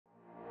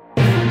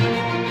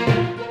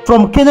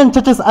from Kenyan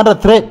churches under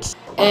threat.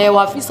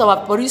 Waafisa wa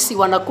polisi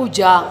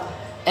wanakuja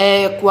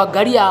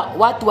kuangalia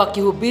watu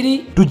wakihubiri.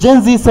 To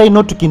GenZ say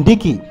no to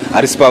Kindiki.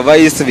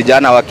 Supervise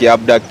vijana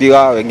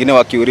wakiabductiwa, wengine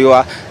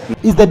wakiuriwa.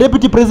 Is the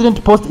deputy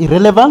president post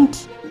irrelevant?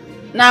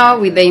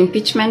 Now with the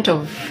impeachment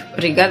of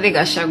Rigathi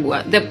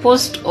Gachagua, the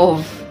post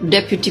of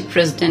deputy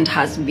president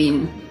has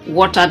been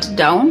watered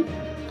down.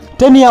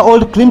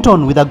 10-year-old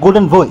Clinton with a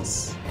golden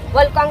voice.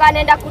 Walikuwa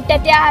nenda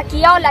kutetea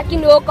haki yao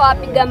lakini wako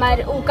wapiga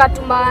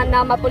ukatuma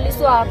na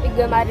mapolisi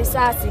wapiga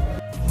marisasi.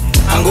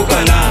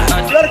 Anguka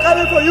na. We are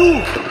coming for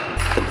you.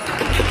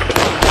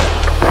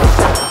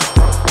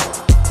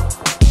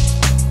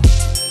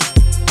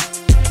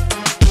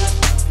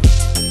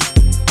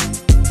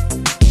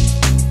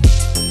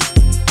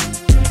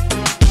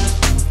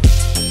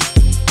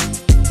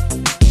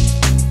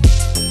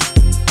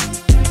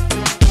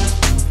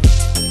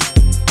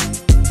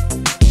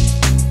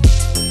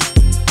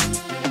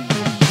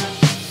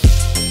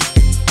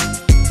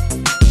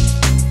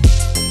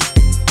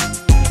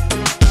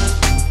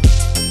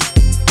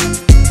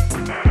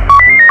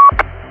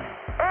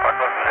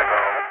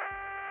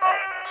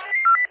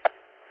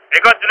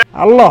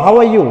 Hello, how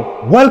are you?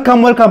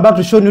 Welcome back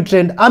to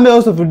ShowNewTrend. I'm your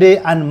host of today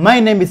and my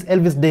name is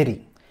Elvis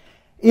Derry.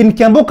 In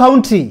Kiambu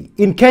County,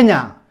 in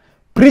Kenya,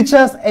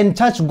 preachers and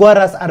church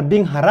goers are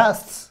being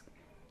harassed.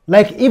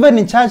 Like even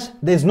in church,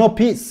 there's no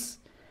peace.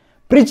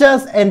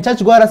 Preachers and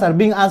church goers are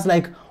being asked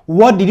like,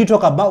 what did you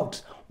talk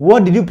about?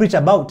 What did you preach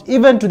about?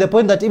 Even to the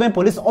point that even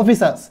police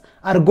officers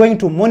are going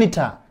to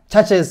monitor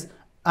churches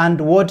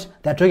and what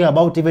they're talking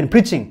about, even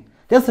preaching.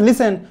 Just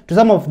listen to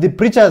some of the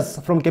preachers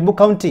from Kiambu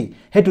County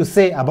had to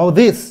say about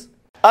this.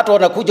 Hata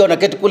wanakuja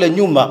wanaketi kule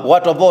nyuma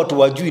watu ambao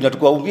tuwajui na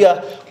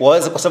tukawaambia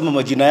waweze kusema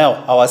majina yao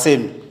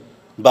hawasemi.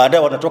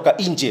 Baadaye wanatoka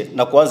nje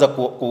na kuanza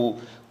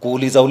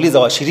kuuliza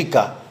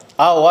washirika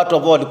hao watu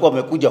ambao walikuwa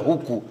wamekuja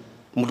huku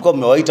mlikuwa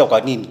mmewaita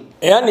kwa nini?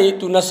 Yaani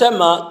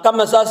tunasema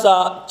kama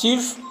sasa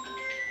chief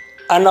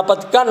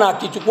anapatikana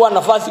akichukua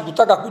nafasi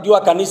kutaka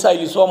kujua kanisa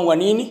ilisomwa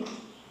nini.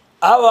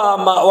 Hawa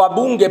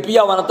wabunge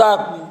pia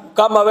wanataka,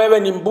 kama wewe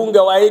ni mbunge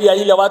wa area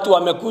ile watu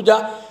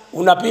wamekuja,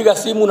 unapiga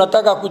simu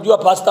unataka kujua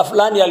pastor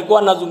fulani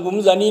alikuwa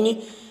anazungumza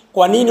nini,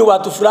 kwa nini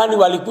watu fulani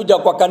walikuja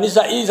kwa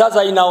kanisa. Hii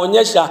sasa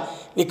inaonyesha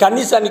ni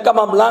kanisa ni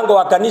kama mlango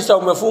wa kanisa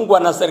umefungwa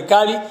na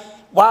serikali,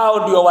 wao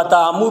ndio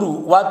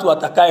wataamuru watu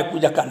watakaye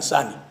kuja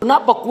kanisani.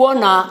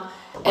 Tunapokuona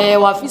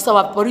waafisa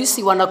wa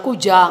polisi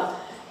wanakuja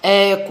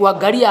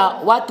kuangalia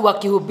watu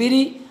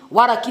wakihubiri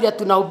wala kile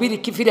tunahubiri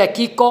kivile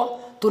kiko,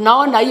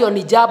 tunaona hiyo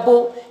ni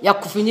jambo ya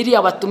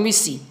kufinyiria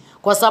watumishi.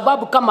 Kwa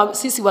sababu kama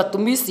sisi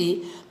watumishi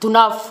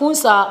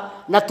tunafunza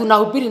na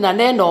tunahubiri na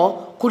neno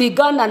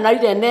kulingana na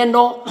ile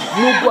neno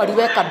Mungu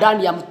aliweka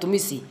ndani ya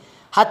mtumishi.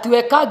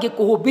 Hatuwekagi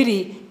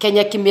kuhubiri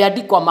kenye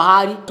kimeandikwa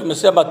mahali.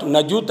 Tumesema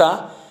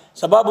tunajuta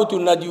sababu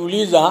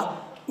tunajiuliza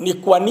ni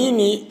kwa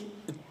nini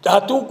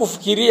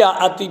hatukufikiria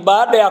ati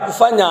baada ya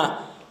kufanya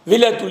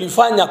vile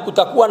tulifanya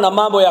kutakuwa na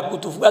mambo ya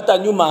kutufuata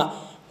nyuma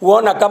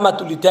kuona kama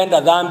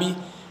tulitenda dhambi.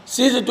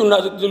 Sisi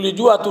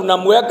tulijua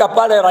tunamweka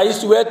pale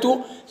rais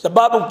wetu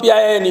sababu pia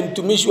yeye ni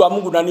mtumishi wa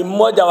Mungu na ni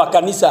mmoja wa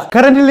kanisa.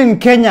 Currently in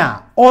Kenya,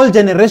 all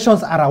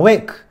generations are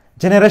awake.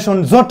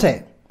 Generation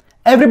zote.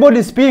 Everybody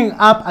is speaking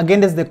up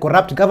against the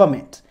corrupt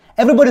government.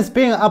 Everybody is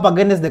speaking up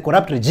against the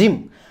corrupt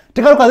regime.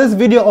 Take a look at this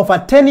video of a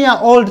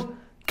 10-year-old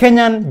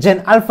Kenyan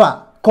Gen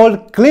Alpha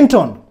called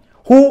Clinton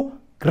who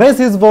raised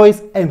his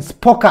voice and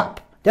spoke up.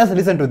 Just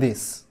listen to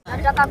this.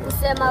 Nataka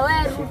kusema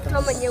wewe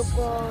Ruto mwenye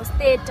uko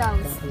State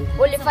House,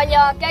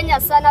 ulifanya Wakenya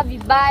sana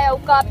vibaya,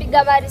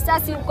 ukawapiga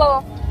marisasi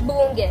huko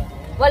bunge.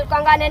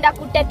 Walikuwa nenda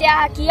kutetea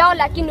haki yao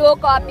lakini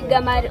wako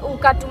wapiga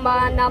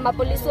ukatuma na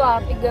mapolisi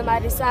wapiga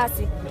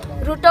marisasi.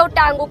 Ruto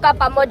utaanguka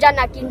pamoja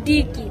na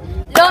Kindiki.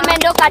 Leo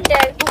umeenda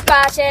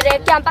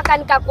ukasherehekea mpaka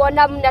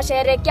nikakuona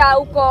mnasherehekea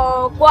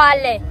huko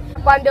Kwale.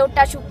 Kwambia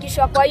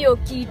utashukishwa kwa hiyo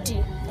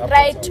kiti.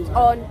 Right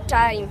on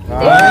time.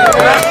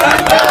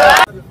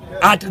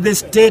 At the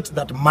state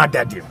that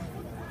murdered him.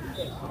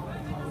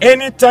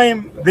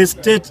 Anytime the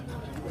state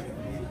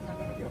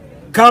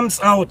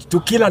comes out to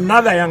kill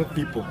another young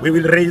people, we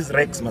will raise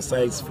Rex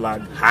Masai's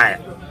flag higher.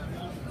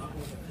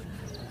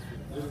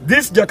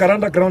 This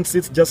Jacaranda ground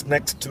sits just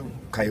next to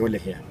Kayole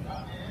here.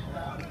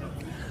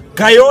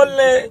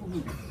 Kayole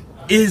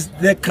is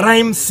the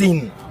crime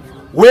scene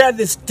where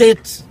the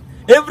state,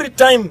 every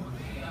time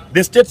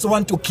the states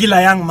want to kill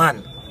a young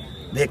man,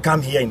 they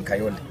come here in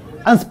Kayole.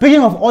 And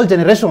speaking of all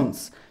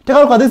generations, take a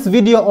look at this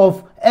video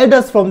of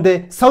elders from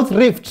the South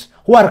Rift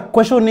who are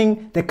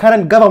questioning the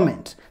current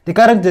government, the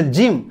current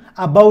regime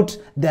about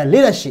their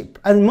leadership.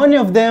 And many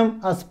of them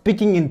are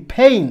speaking in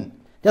pain.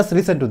 Just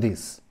listen to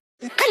this.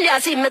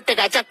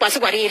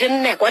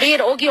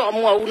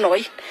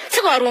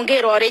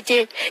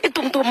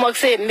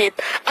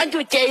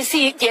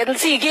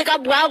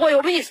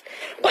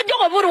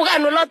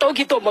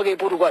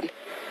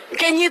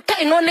 Kenyita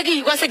inone ki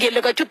yuko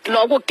segele ka chut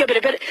lagok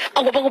keberber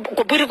ako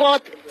kobir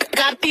kot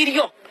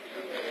kaptirio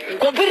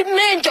kobir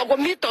menjo ko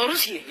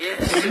mitorusi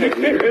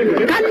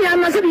kani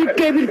ama sibi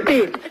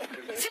kebirte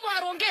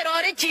sibaronge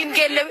Kerore chin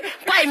kele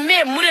kwai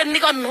me muren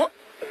nikono.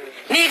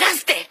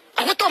 Nikaste.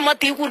 Ako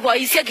tomati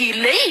kurboisye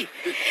kilei.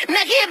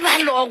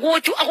 Nakiba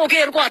logochu ako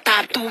ker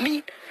kotab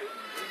tumin.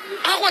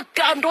 Ako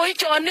kandoik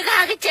chon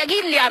nikakiche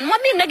kilian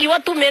mami nekiwa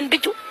tumen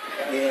bichu.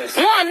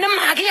 Ngone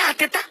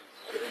makiyatita.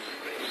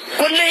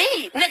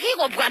 Kolei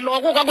nekikobwa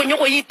logok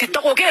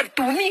akonyokoitita koker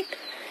tumin.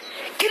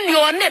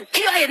 Kilionet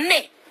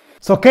kiyoene.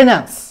 So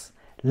Kenyans,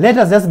 let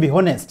us just be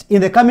honest.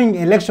 In the coming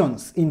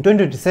elections in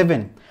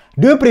 2027,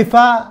 do you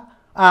prefer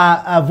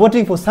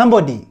voting for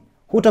somebody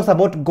who talks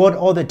about God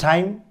all the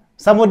time?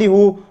 Somebody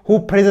who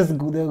praises the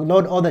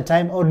Lord all the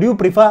time? Or do you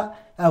prefer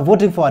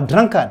voting for a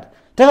drunkard?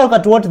 Take a look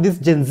at what this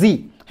Gen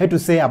Z had to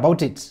say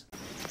about it.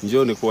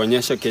 Njoo ni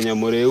kuonyesha Kenya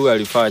Mureu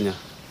alifanya.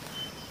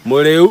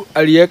 Mureu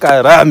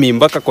aliweka rami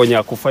mpaka kwenye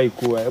akufai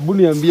kuwa. Hebu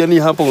niambie ni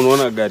hapa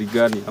unaona gari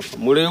gani hapa?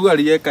 Mureu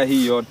aliweka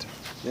hii yote.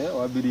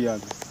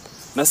 Wabiriana.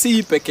 Na si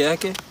hii peke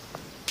yake.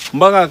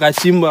 Mpaka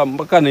akachimba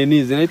mpaka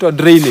nini zinaitwa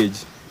drainage.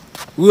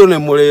 Huyo ni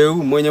Mureu,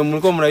 mwenye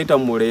mlikuwa mnaita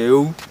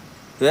Mureu.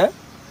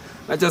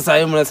 Acha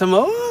sasa mnasema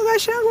oh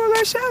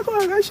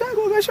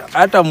Gachagua.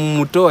 Hata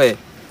mmutoe.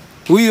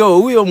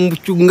 Huyo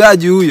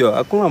mchungaji huyo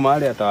hakuna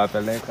mahali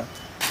atawapeleka.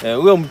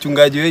 Huyo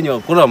mchungaji wenyewe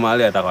hakuna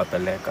mahali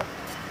atawapeleka.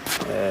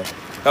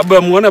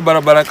 Kabla muone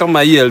barabara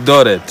kama hii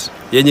Eldoret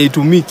yenye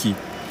itumiki.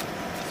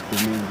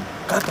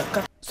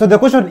 So the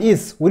question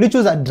is, will you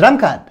choose a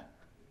drunkard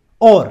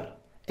or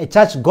a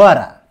church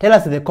goer? Tell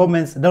us in the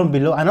comments down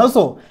below and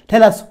also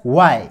tell us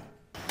why.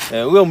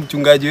 Huyo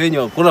mchungaji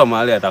wenyewe hakuna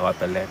mahali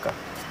atawapeleka.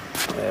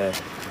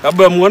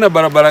 Kabla muone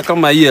barabara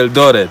kama hii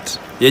Eldoret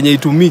yenye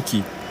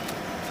itumiki.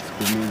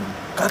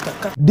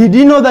 Did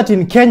you know that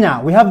in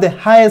Kenya we have the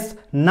highest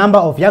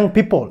number of young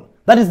people?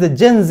 That is the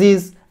Gen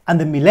Zs and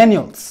the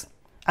millennials.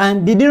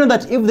 And did you know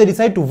that if they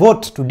decide to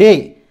vote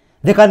today,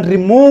 they can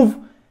remove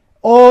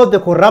all the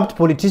corrupt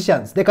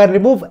politicians? They can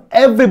remove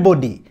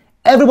everybody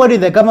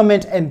in the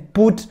government and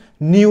put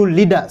new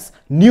leaders,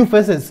 new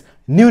faces,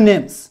 new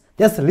names.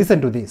 Just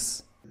listen to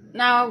this.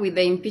 Now, with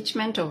the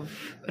impeachment of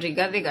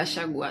Rigathi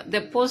Gachagua,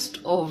 the post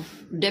of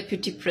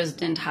deputy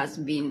president has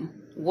been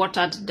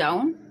watered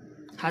down,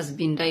 has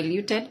been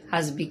diluted,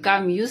 has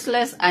become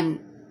useless and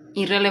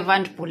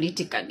irrelevant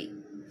politically.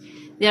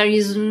 There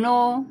is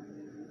no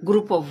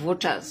group of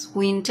voters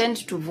who intend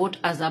to vote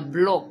as a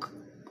bloc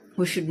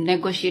who should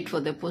negotiate for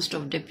the post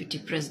of deputy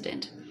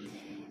president.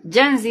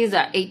 Gen Zs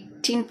are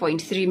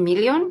 18.3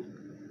 million,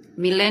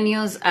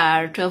 millennials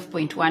are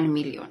 12.1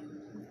 million.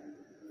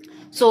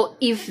 So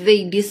if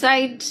they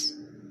decide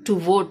to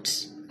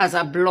vote as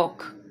a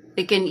bloc,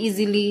 they can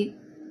easily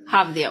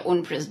have their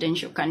own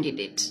presidential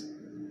candidate.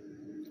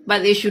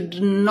 But they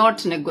should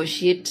not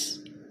negotiate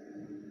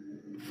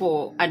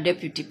for a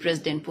deputy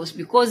president post,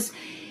 because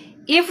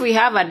if we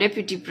have a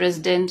deputy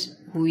president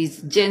who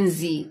is Gen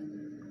Z,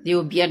 they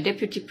will be a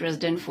deputy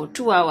president for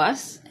 2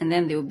 hours and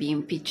then they will be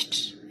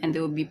impeached and they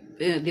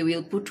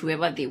will put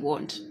whoever they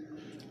want.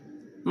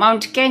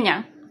 Mount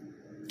Kenya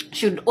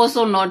should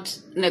also not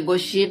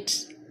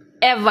negotiate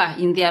ever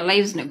in their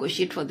lives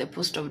for the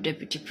post of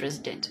deputy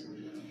president.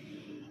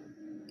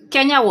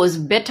 Kenya was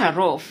better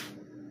off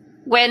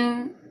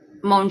when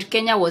Mount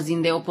Kenya was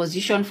in the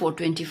opposition for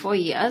 24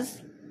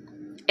 years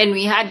and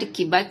we had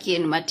Kibaki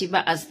and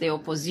Matiba as the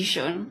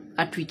opposition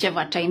at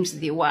whichever times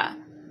they were.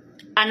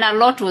 And a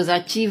lot was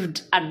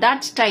achieved at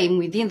that time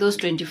within those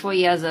 24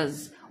 years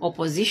as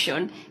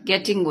opposition,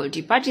 getting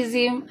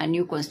multipartyism, a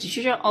new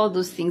constitution, all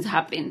those things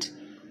happened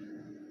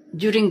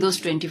during those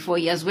 24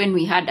 years when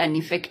we had an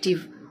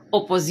effective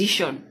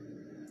opposition,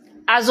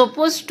 as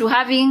opposed to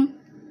having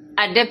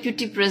a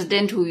deputy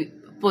president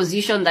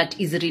position that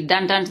is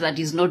redundant, that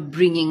is not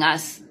bringing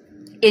us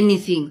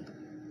anything.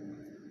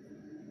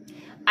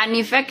 An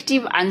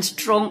effective and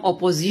strong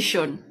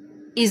opposition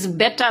is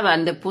better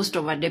than the post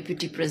of a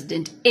deputy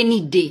president any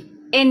day,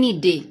 any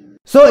day.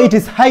 So it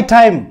is high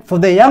time for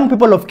the young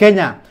people of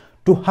Kenya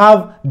to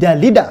have their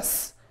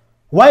leaders.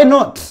 Why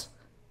not?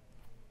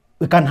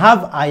 We can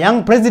have a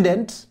young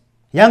president,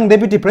 young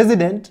deputy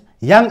president,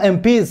 young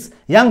MPs,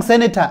 young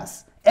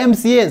senators,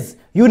 MCAs,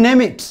 you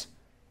name it.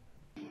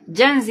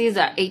 Gen Zs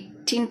are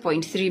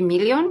 18.3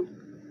 million,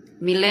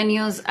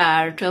 millennials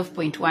are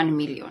 12.1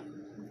 million.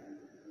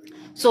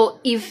 So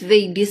if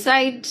they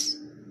decide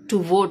to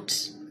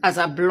vote as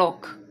a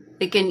bloc,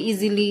 they can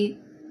easily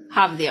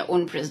have their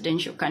own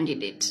presidential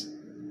candidate.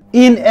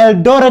 In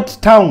Eldoret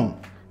town,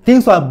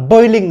 things were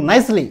boiling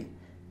nicely.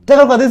 Take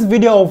a look at this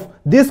video of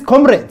these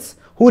comrades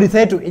who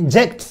decided to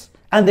inject,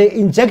 and they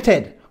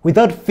injected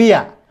without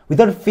fear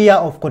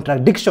of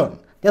contradiction.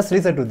 Just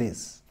listen to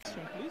this.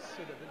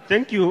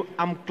 Thank you.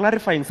 I'm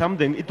clarifying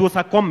something. It was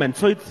a comment,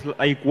 so it's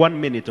like 1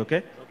 minute,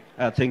 okay?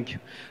 Thank you.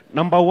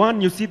 Number one,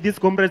 you see these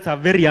comrades are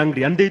very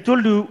angry, and they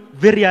told you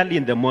very early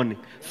in the morning.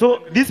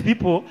 So these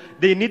people,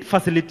 they need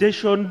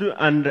facilitation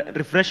and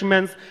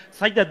refreshments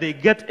such that they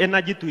get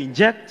energy to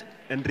inject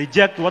and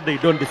reject what they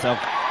don't deserve.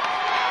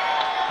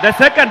 The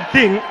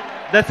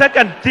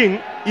second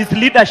thing is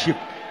leadership.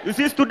 You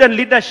see, student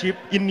leadership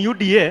in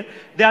UDA,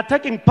 they are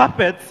taking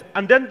puppets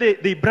and then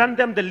they brand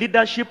them the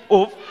leadership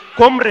of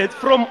comrades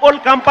from all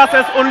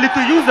campuses only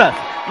to users.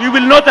 We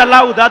will not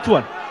allow that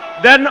one.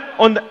 Then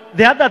on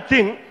the other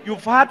thing,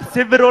 you've had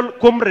several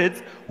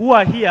comrades who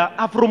are here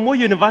are from Moi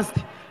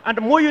University.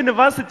 And Moi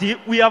University,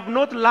 we have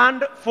not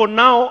learned for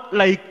now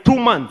like 2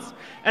 months.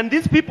 And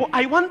these people,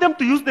 I want them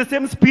to use the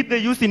same speed they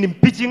use in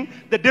impeaching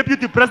the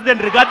Deputy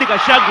President Rigathi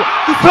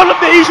Gachagua to solve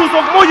the issues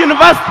of Moi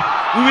University.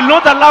 We will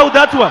not allow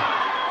that one.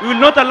 We will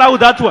not allow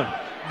that one.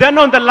 Then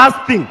on the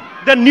last thing,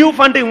 the new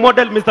funding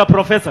model, Mr.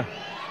 Professor.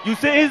 You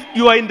say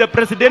you are in the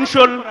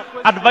presidential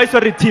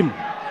advisory team.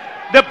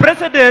 The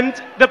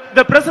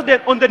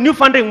president on the new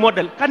funding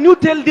model, can you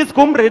tell these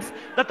comrades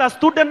that a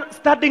student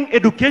studying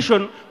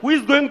education who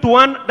is going to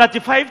earn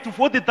 35 to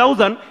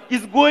 40,000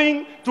 is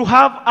going to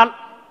have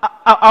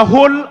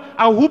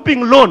a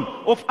whooping loan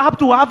of up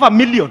to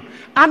 $500,000,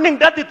 earning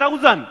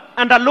 30,000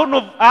 and a loan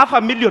of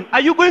 $500,000?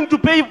 Are you going to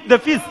pay the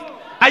fees?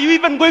 Are you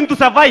even going to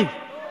survive?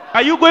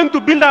 Are you going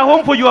to build a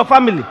home for your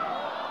family?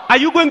 Are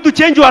you going to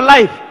change your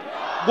life?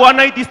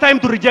 Bwana, it is time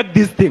to reject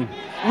this thing.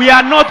 We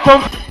are not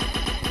comfortable.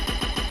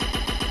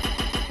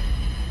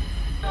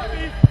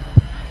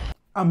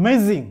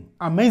 Amazing,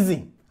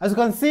 amazing. As you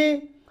can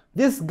see,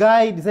 this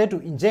guy decided to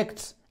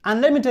inject. And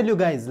let me tell you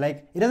guys,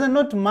 like, it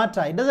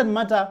doesn't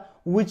matter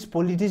which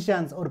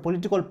politicians or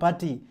political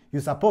party you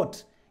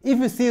support. If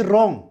you see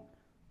wrong,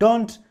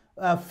 don't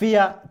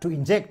fear to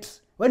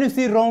inject. When you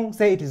see wrong,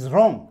 say it is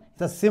wrong.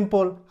 It's as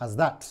simple as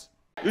that.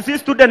 You see,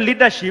 student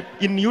leadership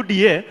in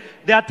UDA,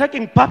 they are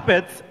taking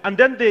puppets and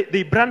then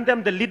they brand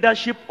them the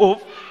leadership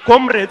of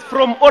comrades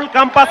from all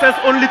campuses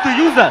only to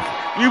users.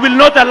 We will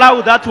not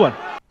allow that one.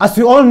 As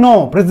we all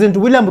know, President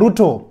William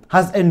Ruto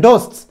has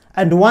endorsed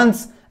and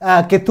wants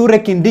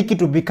Kithure Kindiki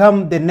to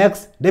become the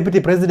next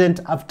deputy president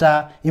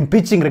after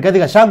impeaching Rigathi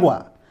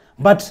Gachagua.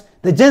 But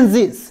the Gen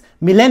Zs,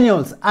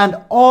 millennials, and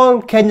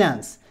all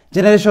Kenyans,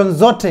 Generation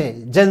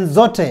Zote, Gen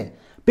Zote,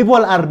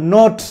 people are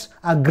not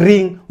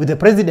agreeing with the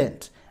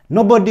president.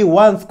 Nobody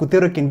wants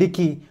Kithure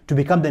Kindiki to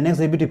become the next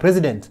deputy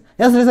president.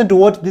 Just listen to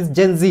what this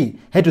Gen Z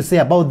had to say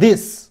about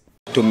this.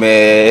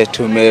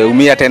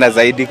 Tumeumia tena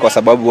zaidi kwa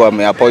sababu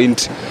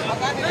wameappoint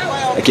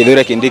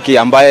Kithure Kindiki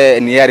ambaye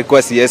ni yeye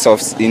alikuwa CS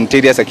of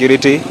Interior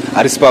Security,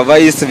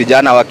 supervise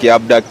vijana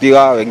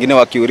wakiabductiwa, wengine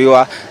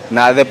wakiuriwa,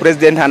 na the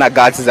president hana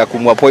guts za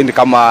kumappoint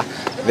kama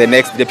the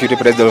next deputy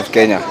president of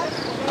Kenya.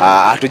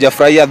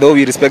 Hatujafurahia, though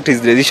we respect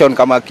his decision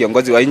kama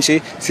kiongozi wa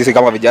nchi. Sisi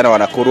kama vijana wa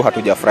Nakuru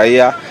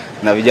hatujafurahia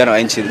na vijana wa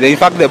nchi. In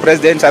fact, the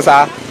president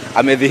sasa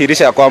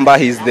amedhihirisha kwamba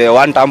he is the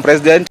one-term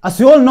president. As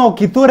you all know,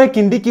 Kithure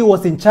Kindiki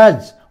was in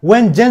charge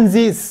when Gen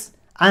Zs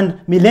and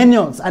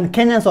millennials and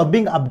Kenyans were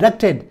being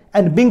abducted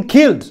and being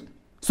killed.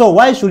 So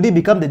why should he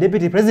become the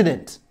deputy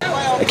president?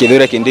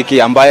 Kithure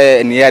Kindiki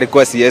ambaye ni yeye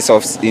alikuwa CS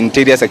of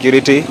Interior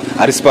Security,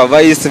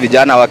 supervise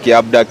vijana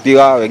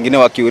wakiabductiwa, wengine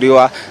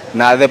wakiuriwa,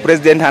 na the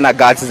president hana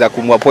guts za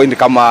kumappoint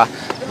kama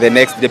the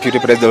next deputy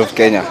president of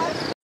Kenya.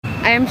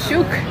 I am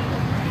shook.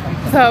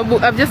 So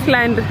I've just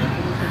learned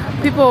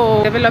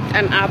people developed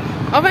an app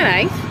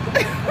overnight.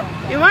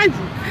 Imagine.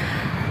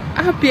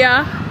 App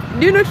here.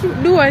 Do you know to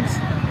do what?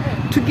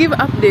 To give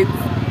updates.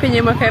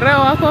 Kwenye makara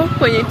wako,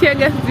 kwenye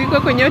tiaga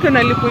ziko, kwenye watu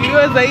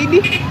nalipuliwa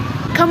zaidi.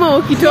 Kama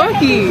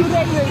ukitoki,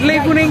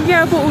 like unaingia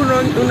hapo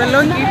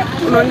unalongi,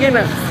 unaongea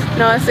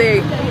na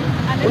wase,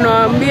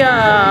 unawaambia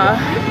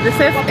the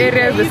safe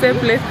areas, the safe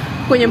place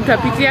kwenye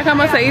mtapitia.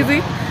 Kama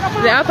saizi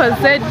the app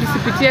has said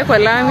tusipitie kwa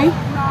lami,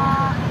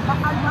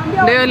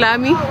 ndio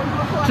lami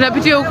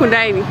tunapitia huku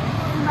ndani.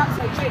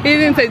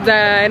 Even inside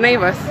the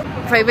Naivas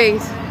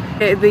 58,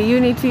 the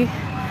unity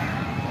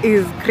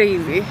is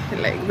crazy.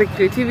 Like the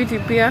creativity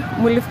pia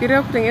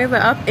mulifikiria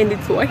kutengeneza app and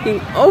it's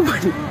working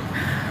open.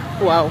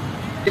 Wow,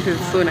 this is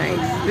so nice.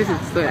 This is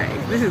so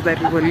nice. This is the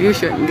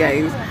revolution,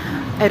 guys.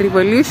 A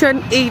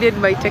revolution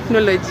aided by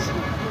technology.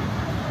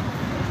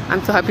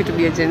 I'm so happy to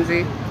be a Gen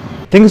Z.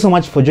 Thank you so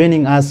much for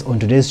joining us on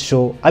today's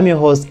show. I'm your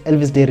host,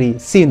 Elvis Derry.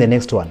 See you in the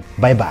next one.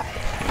 Bye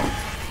bye.